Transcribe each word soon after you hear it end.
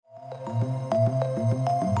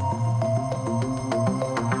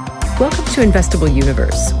Welcome to Investable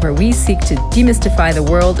Universe, where we seek to demystify the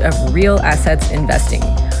world of real assets investing.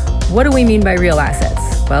 What do we mean by real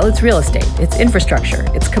assets? Well, it's real estate, it's infrastructure,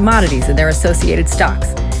 it's commodities and their associated stocks.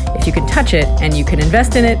 If you can touch it and you can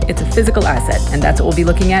invest in it, it's a physical asset, and that's what we'll be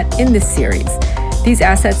looking at in this series. These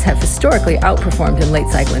assets have historically outperformed in late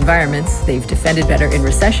cycle environments, they've defended better in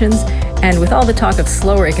recessions, and with all the talk of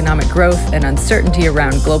slower economic growth and uncertainty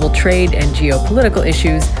around global trade and geopolitical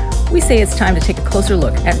issues, we say it's time to take a closer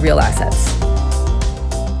look at real assets.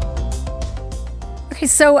 Okay,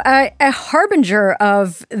 so a harbinger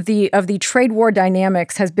of the trade war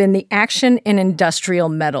dynamics has been the action in industrial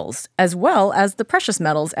metals, as well as the precious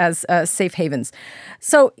metals as safe havens.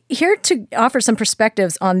 So here to offer some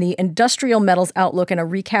perspectives on the industrial metals outlook and a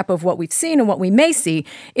recap of what we've seen and what we may see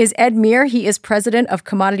is Ed Meir. He is president of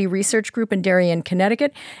Commodity Research Group in Darien,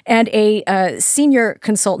 Connecticut, and a senior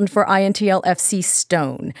consultant for INTL FC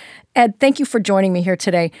Stone. Ed, thank you for joining me here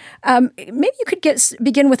today. Maybe you could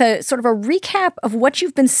begin with a sort of a recap of what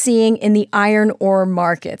you've been seeing in the iron ore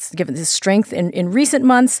markets, given the strength in recent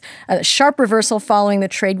months, a sharp reversal following the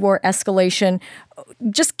trade war escalation.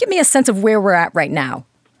 Just give me a sense of where we're at right now.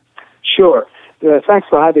 Sure. Thanks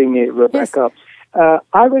for having me, Rebecca. Yes.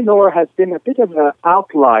 Iron ore has been a bit of an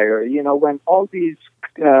outlier. You know, when all these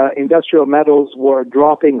industrial metals were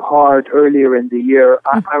dropping hard earlier in the year,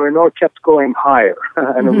 iron ore kept going higher.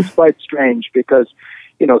 And it was quite strange because,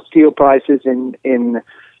 you know, steel prices in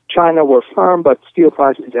China were firm, but steel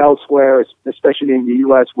prices elsewhere, especially in the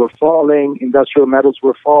U.S., were falling. Industrial metals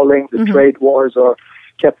were falling. The trade wars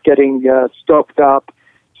kept getting stoked up.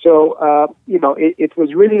 So, you know, it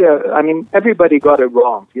was really everybody got it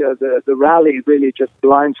wrong. Yeah, the rally really just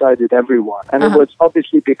blindsided everyone. And it was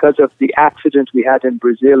obviously because of the accident we had in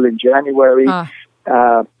Brazil in January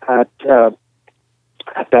at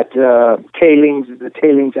that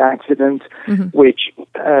tailings accident, which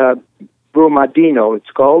Brumadinho, it's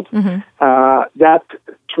called. That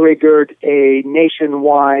triggered a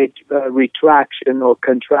nationwide retraction or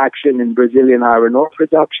contraction in Brazilian iron ore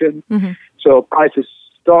production. So prices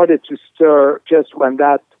started to stir just when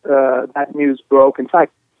that news broke. In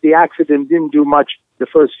fact, the accident didn't do much the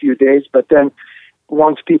first few days, but then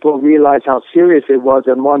once people realized how serious it was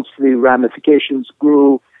and once the ramifications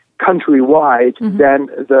grew countrywide, then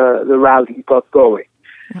the rally got going.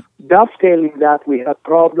 Dovetailing that, we had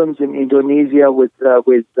problems in Indonesia with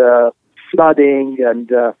flooding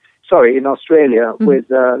and, in Australia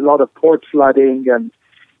with a lot of port flooding and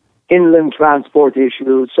inland transport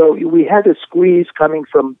issues. So we had a squeeze coming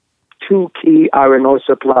from two key iron ore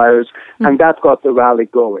suppliers, and that got the rally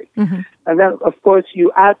going. And then, of course,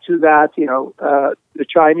 you add to that, you know, the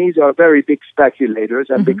Chinese are very big speculators,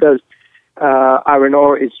 and because iron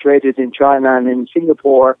ore is traded in China and in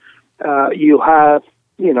Singapore, you have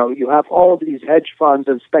all these hedge funds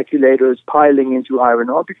and speculators piling into iron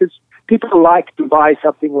ore because people like to buy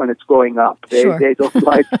something when it's going up. They don't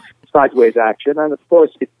like sideways action, and of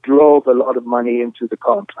course it drove a lot of money into the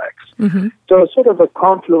complex. So sort of a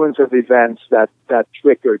confluence of events that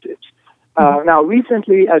triggered it. Now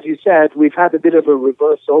recently, as you said, we've had a bit of a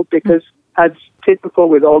reversal because as typical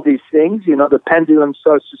with all these things, you know, the pendulum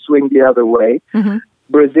starts to swing the other way.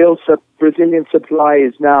 Brazilian supply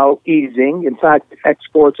is now easing. In fact,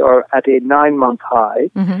 exports are at a 9-month high.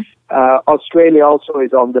 Australia also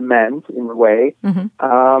is on the mend in a way.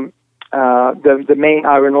 The main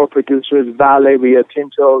iron ore producers, Vale, Rio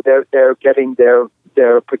Tinto, they're getting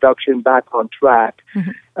their production back on track.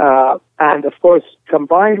 And of course,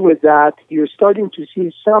 combined with that, you're starting to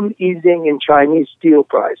see some easing in Chinese steel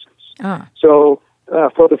prices. So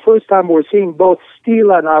for the first time, we're seeing both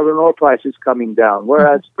steel and iron ore prices coming down,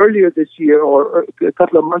 whereas earlier this year or a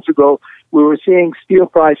couple of months ago, we were seeing steel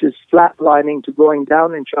prices flatlining to going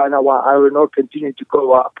down in China while iron ore continued to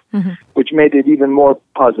go up, which made it even more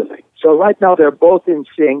puzzling. So right now, they're both in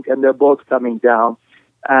sync and they're both coming down.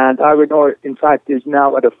 And iron ore, in fact, is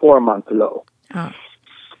now at a 4-month low.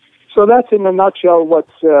 So that's in a nutshell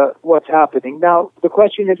what's happening. Now, the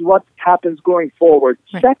question is what happens going forward.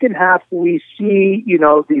 Second half, we see, you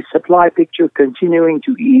know, the supply picture continuing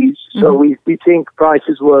to ease. So we think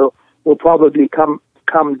prices will probably come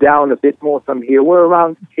down a bit more from here. We're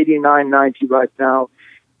around 89, 90 right now.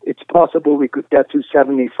 It's possible we could get to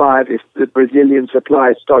 75 if the Brazilian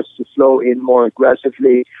supply starts to flow in more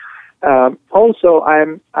aggressively. Also,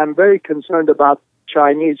 I'm very concerned about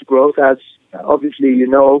Chinese growth, as obviously you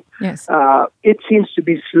know. Yes. It seems to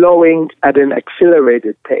be slowing at an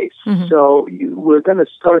accelerated pace. So we're going to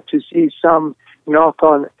start to see some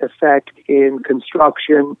knock-on effect in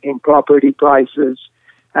construction, in property prices,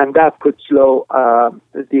 and that could slow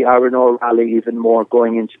the iron ore rally even more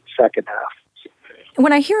going into the second half.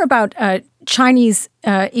 when I hear about Chinese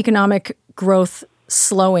economic growth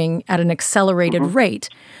slowing at an accelerated rate,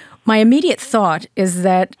 my immediate thought is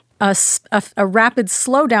that a rapid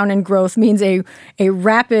slowdown in growth means a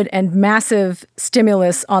rapid and massive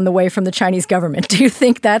stimulus on the way from the Chinese government. Do you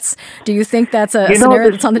think that's a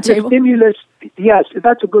scenario that's on the table? Stimulus, yes,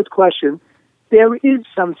 that's a good question. There is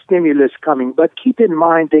some stimulus coming, but keep in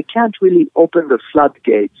mind they can't really open the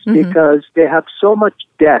floodgates because they have so much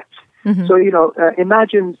debt. So,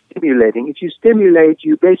 imagine stimulating. If you stimulate,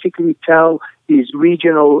 you basically tell these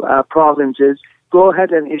regional provinces, go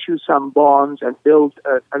ahead and issue some bonds and build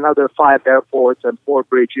another 5 airports and 4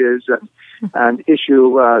 bridges and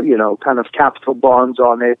issue, kind of capital bonds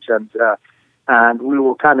on it. And we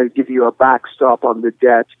will kind of give you a backstop on the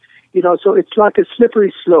debt. So it's like a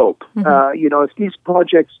slippery slope. If these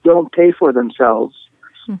projects don't pay for themselves,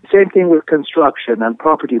 same thing with construction and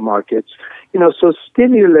property markets. So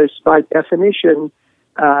stimulus, by definition,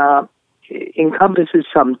 encompasses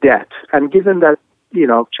some debt. And given that,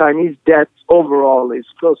 Chinese debt overall is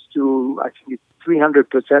close to, I think it's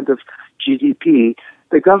 300% of GDP,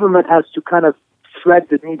 the government has to kind of thread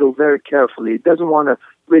the needle very carefully. It doesn't want to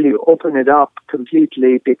really open it up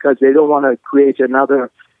completely because they don't want to create another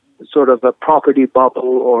sort of a property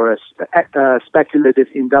bubble or a speculative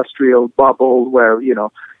industrial bubble where,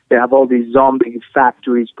 they have all these zombie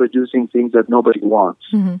factories producing things that nobody wants.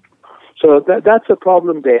 So that's a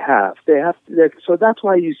problem they have. So that's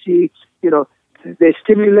why you see, they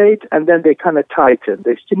stimulate and then they kind of tighten.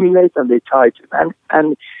 They stimulate and they tighten.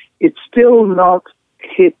 And it's still not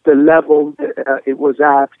hit the level it was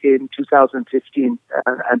at in 2015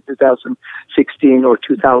 and 2016 or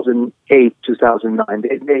 2008,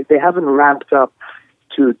 2009. They haven't ramped up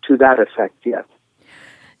to that effect yet.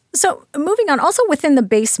 So moving on, also within the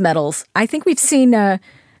base metals, I think we've seen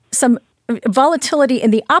some volatility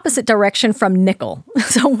in the opposite direction from nickel.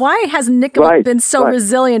 So why has nickel been so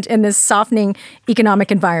resilient in this softening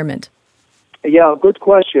economic environment? Yeah, good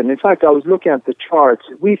question. In fact, I was looking at the charts.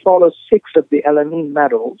 We follow 6 of the LME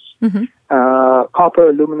metals, copper,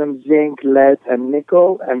 aluminum, zinc, lead, and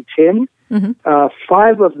nickel, and tin.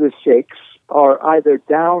 5 of the 6 are either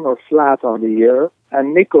down or flat on the year,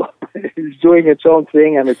 and nickel is doing its own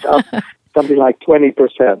thing, and it's up something like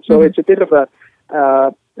 20%. So it's a bit of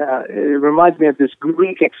it reminds me of this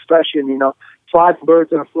Greek expression, 5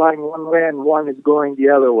 birds are flying one way and 1 is going the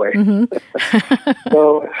other way.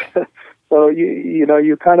 So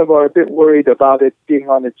you kind of are a bit worried about it being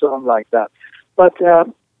on its own like that. But a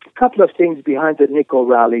couple of things behind the nickel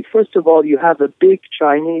rally. First of all, you have a big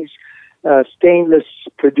Chinese stainless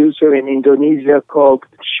producer in Indonesia called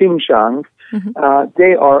Tsingshan.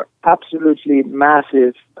 They are absolutely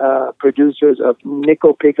massive producers of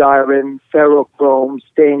nickel pig iron, ferrochrome,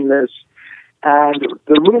 stainless. And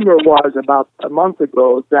the rumor was about a month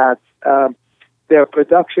ago that their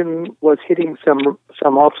production was hitting some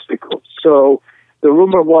obstacles. So the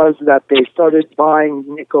rumor was that they started buying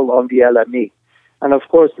nickel on the LME. And of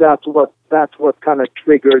course, that's what kind of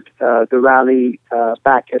triggered the rally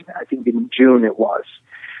back in June it was.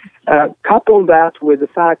 Couple that with the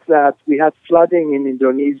fact that we had flooding in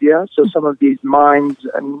Indonesia, so some of these mines,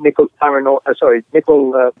 nickel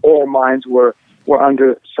ore mines were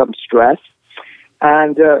under some stress.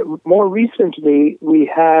 And more recently, we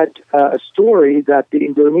had a story that the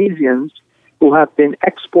Indonesians who have been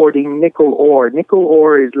exporting nickel ore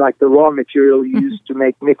is like the raw material used to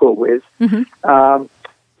make nickel with,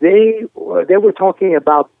 they were talking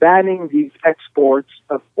about banning these exports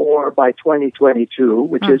of ore by 2022,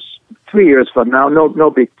 which is 3 years from now, no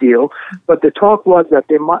big deal. But the talk was that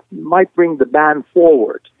they might bring the ban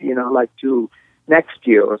forward, like to next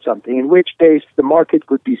year or something, in which case the market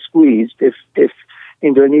could be squeezed if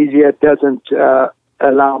Indonesia doesn't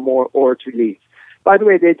allow more ore to leave. By the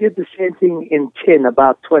way, they did the same thing in tin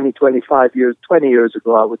about 20 years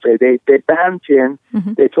ago, I would say. They banned tin.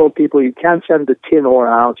 They told people you can't send the tin ore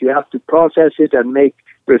out. You have to process it and make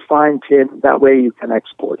refined tin. That way you can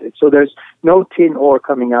export it. So there's no tin ore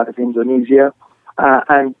coming out of Indonesia.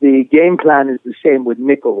 And the game plan is the same with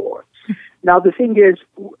nickel ore. Now, the thing is,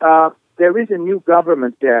 there is a new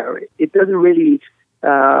government there. It doesn't really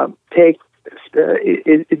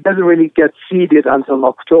it doesn't really get seated until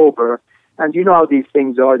October. And you know how these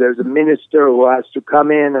things are. There's a minister who has to come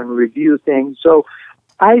in and review things. So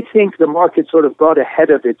I think the market sort of got ahead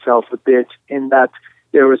of itself a bit in that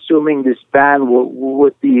they're assuming this ban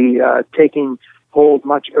would be taking hold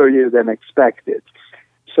much earlier than expected.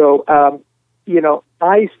 So,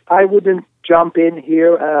 I wouldn't jump in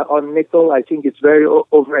here on nickel. I think it's very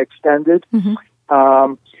overextended.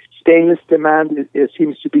 Stainless demand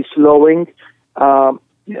seems to be slowing.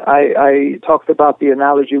 I talked about the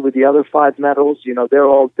analogy with the other 5 metals. They're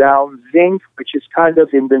all down. Zinc, which is kind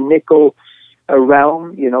of in the nickel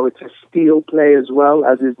realm, it's a steel play as well,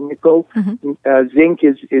 as is nickel. Zinc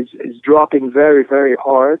is dropping very, very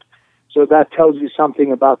hard. So that tells you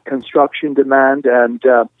something about construction demand and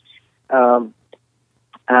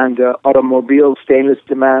automobile stainless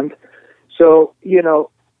demand. So,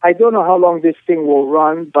 I don't know how long this thing will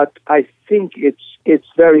run, but I think it's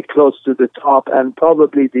very close to the top, and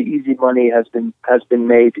probably the easy money has been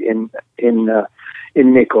made in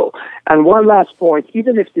nickel. And one last point: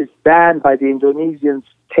 even if this ban by the Indonesians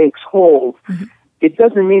takes hold, it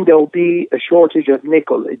doesn't mean there will be a shortage of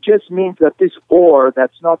nickel. It just means that this ore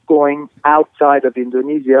that's not going outside of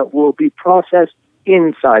Indonesia will be processed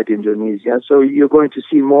inside Indonesia. So you're going to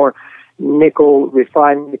see more nickel,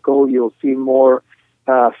 refined nickel. You'll see more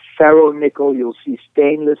ferronickel. You'll see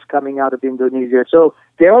stainless coming out of Indonesia. So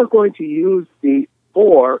they are going to use the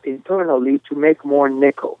ore internally to make more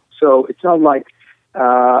nickel. So it's not like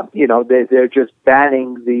they're just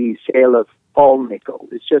banning the sale of all nickel.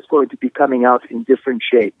 It's just going to be coming out in different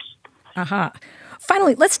shapes.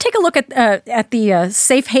 Finally, let's take a look at the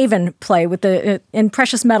safe haven play with in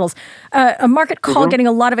precious metals. A market call getting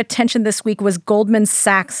a lot of attention this week was Goldman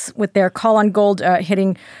Sachs with their call on gold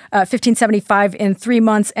hitting 1575 in 3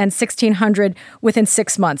 months and 1600 within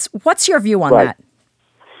 6 months. What's your view on that?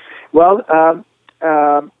 Well,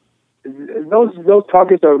 those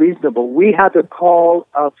targets are reasonable. We had a call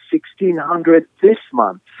of 1600 this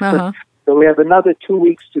month, so we have another 2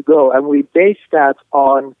 weeks to go, and we based that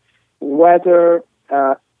on whether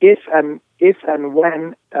if and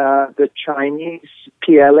when the Chinese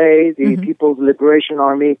PLA, the People's Liberation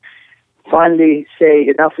Army, finally say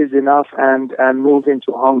enough is enough and move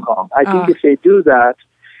into Hong Kong. I think if they do that,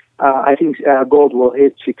 I think gold will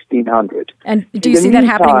hit 1600. And do you see that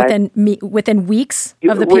happening within weeks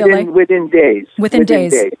of the PLA? Within days. Within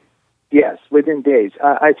days. Yes, within days.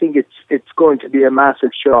 I think it's going to be a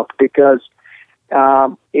massive shock because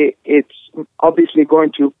it's obviously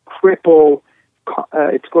going to cripple.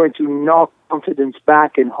 It's going to knock confidence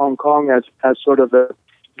back in Hong Kong as sort of a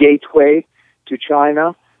gateway to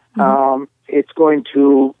China. It's going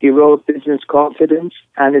to erode business confidence,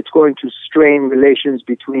 and it's going to strain relations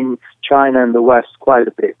between China and the West quite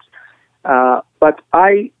a bit. But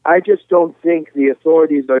I just don't think the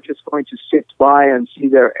authorities are just going to sit by and see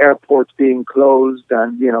their airports being closed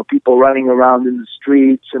and, people running around in the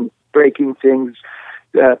streets and breaking things,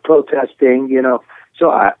 protesting, So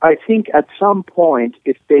I think at some point,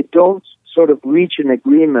 if they don't sort of reach an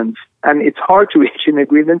agreement, and it's hard to reach an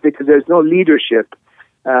agreement because there's no leadership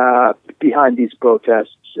behind these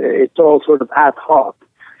protests. It's all sort of ad hoc.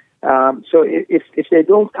 So if they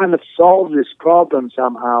don't kind of solve this problem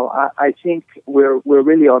somehow, I think we're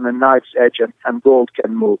really on a knife's edge and gold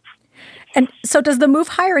can move. And so does the move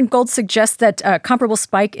higher in gold suggest that a comparable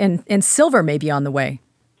spike in silver may be on the way?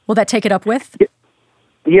 Will that take it up with?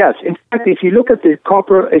 Yes. In fact, if you look at the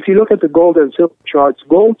gold and silver charts,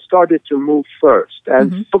 gold started to move first,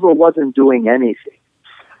 and silver wasn't doing anything.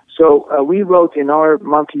 So we wrote in our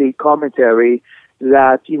monthly commentary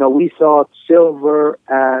that, we thought silver,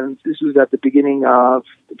 and this was at the beginning of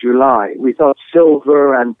July, we thought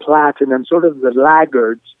silver and platinum, sort of the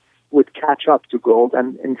laggards, would catch up to gold,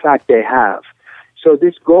 and in fact they have. So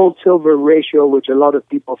this gold-silver ratio, which a lot of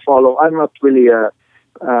people follow, I'm not really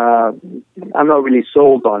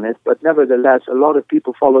sold on it, but nevertheless, a lot of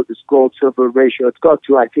people follow this gold-silver ratio. It's got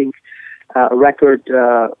to, I think, a record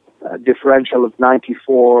differential of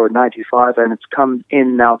 94 or 95, and it's come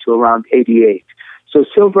in now to around 88. So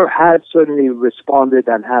silver has certainly responded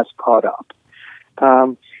and has caught up.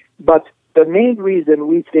 But the main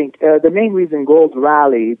reason gold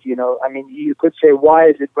rallied, you could say, why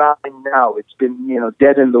is it rallying now? It's been,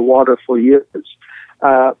 dead in the water for years.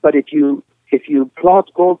 But if you plot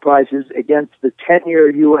gold prices against the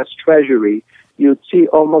 10-year U.S. Treasury, you'd see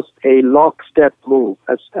almost a lockstep move.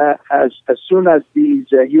 As soon as these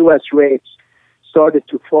U.S. rates started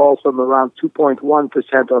to fall from around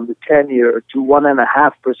 2.1% on the 10-year to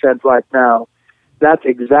 1.5% right now, that's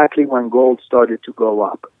exactly when gold started to go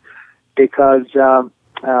up. Because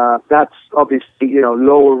that's obviously,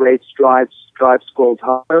 lower rates drives gold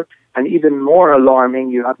higher. And even more alarming,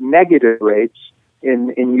 you have negative rates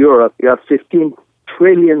in Europe. You have $15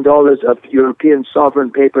 trillion of European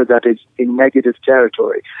sovereign paper that is in negative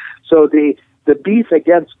territory. So the beef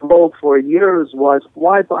against gold for years was,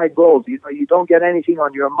 why buy gold? You don't get anything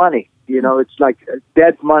on your money. It's like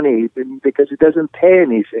dead money because it doesn't pay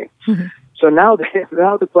anything. So now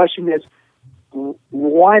the question is,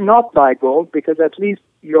 why not buy gold? Because at least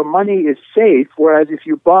your money is safe, whereas if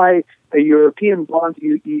you buy a European bond,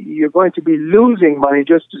 you're going to be losing money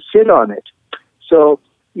just to sit on it. So,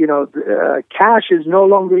 cash is no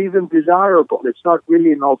longer even desirable. It's not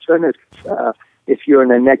really an alternative if you're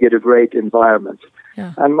in a negative rate environment.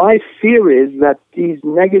 Yeah. And my fear is that these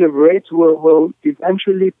negative rates will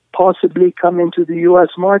eventually possibly come into the U.S.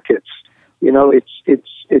 markets.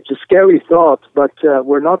 It's a scary thought, but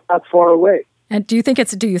we're not that far away. And do you think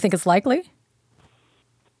it's likely?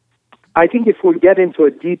 I think if we get into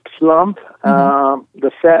a deep slump,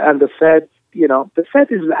 the Fed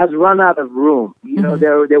has run out of room.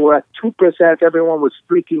 They were at 2%. Everyone was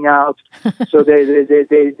freaking out, so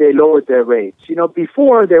they lowered their rates.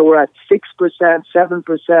 Before they were at 6%,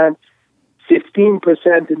 7%,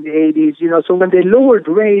 15% in the 80s. So when they lowered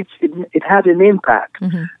rates, it had an impact.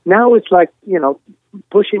 Now it's like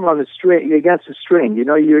pushing on a string against a string.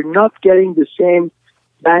 You're not getting the same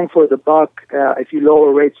bang for the buck if you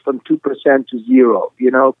lower rates from 2% to 0.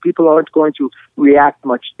 People aren't going to react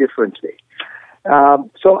much differently.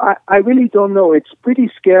 So I really don't know. It's pretty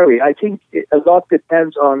scary. I think a lot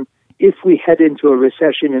depends on if we head into a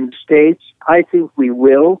recession in the States. I think we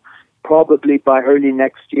will, probably by early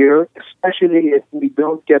next year, especially if we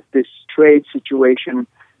don't get this trade situation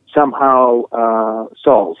somehow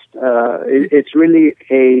solved. It's really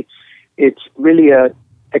a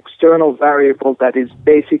external variable that is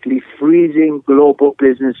basically freezing global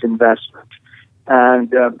business investment. And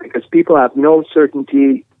because people have no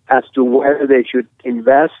certainty as to where they should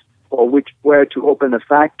invest or where to open a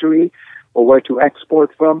factory or where to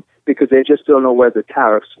export from, because they just don't know where the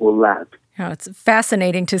tariffs will land. Yeah, it's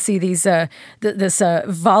fascinating to see these this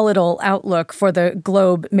volatile outlook for the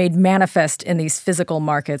globe made manifest in these physical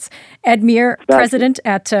markets. Ed Meer, president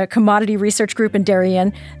at Commodity Research Group in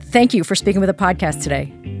Darien, thank you for speaking with the podcast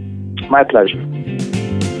today. My pleasure.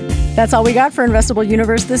 That's all we got for Investable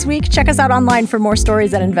Universe this week. Check us out online for more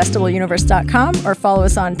stories at investableuniverse.com or follow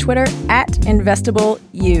us on Twitter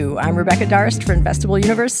 @InvestableU. I'm Rebecca Darst for Investable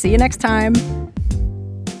Universe. See you next time.